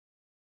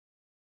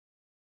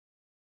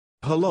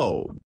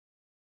Hello.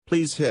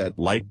 Please hit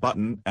like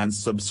button and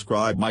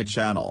subscribe my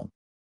channel.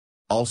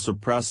 Also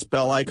press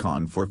bell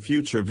icon for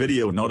future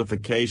video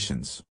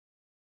notifications.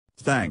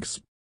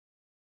 Thanks.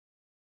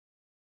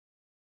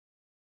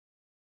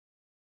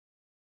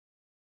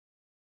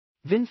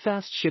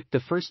 VinFast shipped the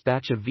first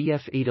batch of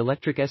VF8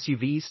 electric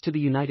SUVs to the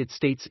United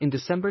States in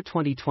December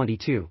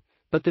 2022,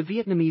 but the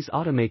Vietnamese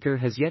automaker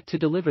has yet to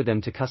deliver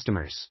them to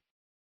customers.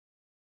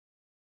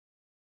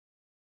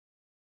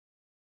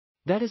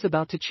 That is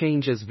about to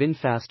change as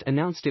VinFast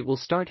announced it will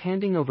start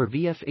handing over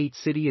VF8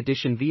 City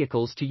Edition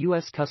vehicles to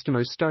U.S.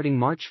 customers starting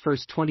March 1,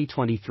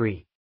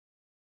 2023.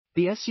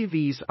 The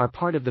SUVs are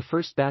part of the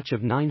first batch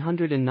of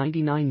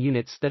 999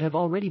 units that have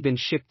already been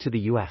shipped to the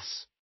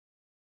U.S.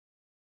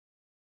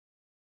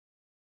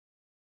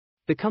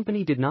 The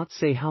company did not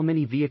say how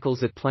many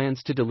vehicles it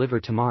plans to deliver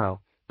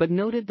tomorrow, but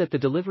noted that the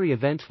delivery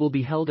event will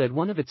be held at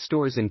one of its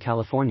stores in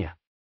California.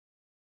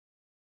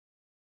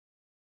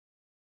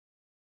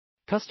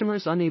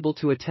 Customers unable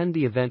to attend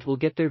the event will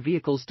get their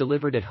vehicles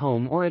delivered at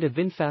home or at a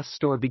VinFast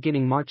store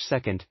beginning March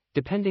 2,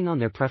 depending on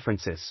their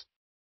preferences.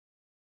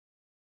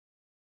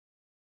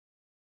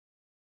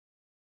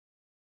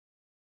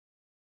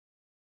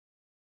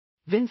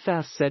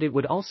 VinFast said it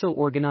would also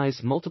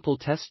organize multiple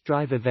test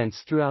drive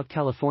events throughout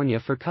California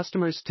for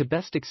customers to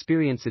best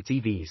experience its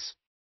EVs.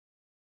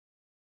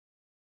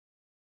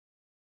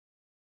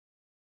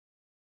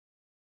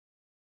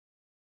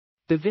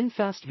 The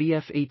VinFast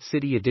VF8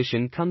 City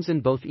Edition comes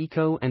in both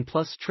Eco and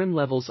Plus trim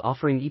levels,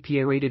 offering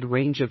EPA-rated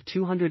range of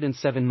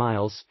 207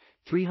 miles,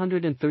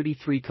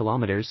 333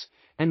 kilometers,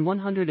 and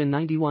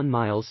 191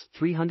 miles,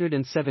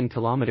 307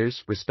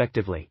 kilometers,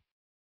 respectively.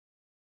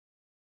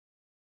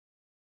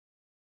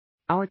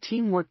 Our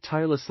team worked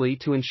tirelessly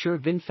to ensure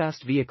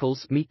VinFast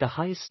vehicles meet the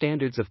highest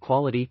standards of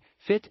quality,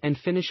 fit and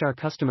finish our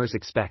customers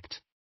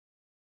expect.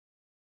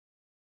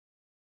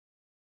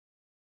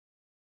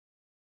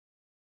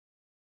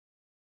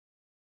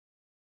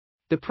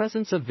 The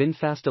presence of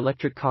VinFast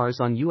electric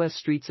cars on U.S.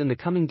 streets in the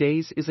coming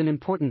days is an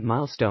important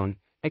milestone,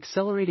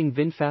 accelerating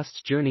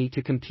VinFast's journey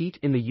to compete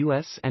in the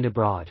U.S. and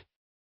abroad.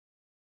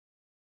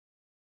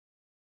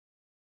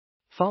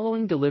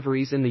 Following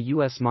deliveries in the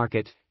U.S.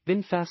 market,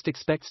 VinFast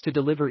expects to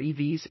deliver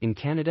EVs in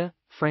Canada,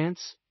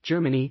 France,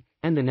 Germany,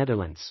 and the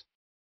Netherlands.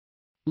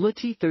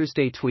 Luthi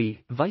Thursday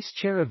Twee, Vice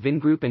Chair of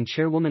Vingroup and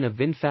Chairwoman of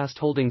VinFast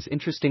Holdings.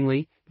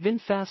 Interestingly,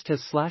 VinFast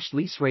has slashed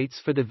lease rates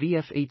for the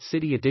VF8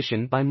 City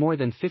Edition by more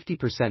than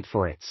 50%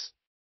 for its.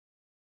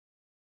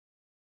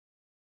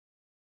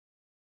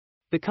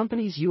 The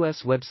company's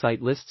U.S. website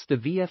lists the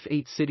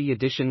VF8 City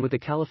Edition with a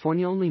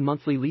California-only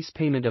monthly lease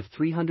payment of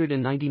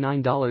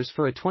 $399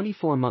 for a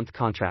 24-month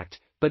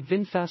contract, but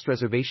VinFast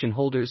reservation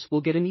holders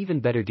will get an even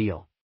better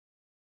deal.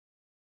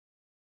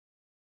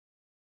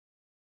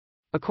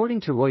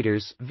 According to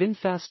Reuters,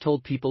 VinFast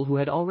told people who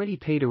had already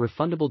paid a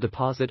refundable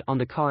deposit on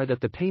the car that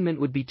the payment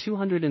would be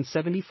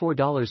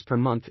 $274 per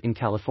month in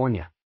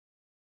California.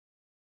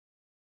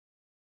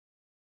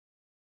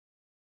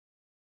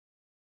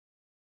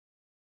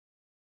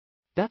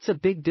 That's a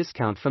big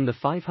discount from the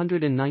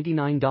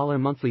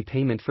 $599 monthly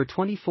payment for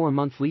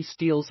 24-month lease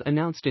deals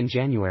announced in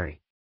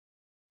January.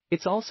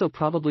 It's also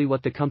probably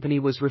what the company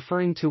was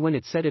referring to when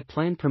it said it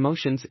planned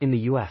promotions in the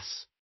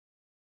U.S.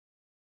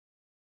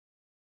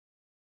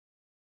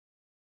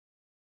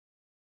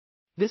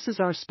 This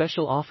is our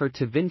special offer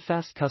to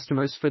VinFast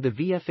customers for the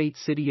VF8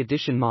 City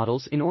Edition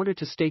models in order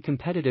to stay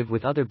competitive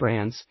with other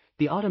brands,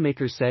 the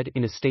automaker said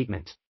in a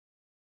statement.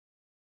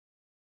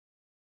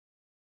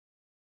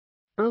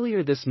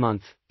 Earlier this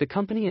month, the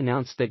company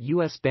announced that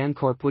U.S.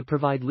 Bancorp would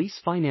provide lease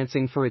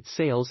financing for its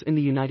sales in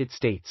the United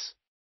States.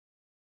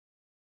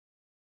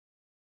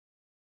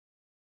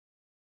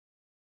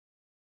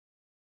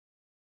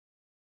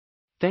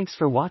 Thanks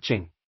for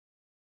watching.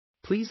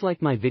 Please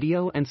like my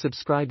video and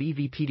subscribe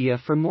EVPedia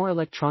for more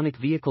electronic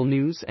vehicle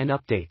news and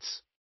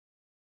updates.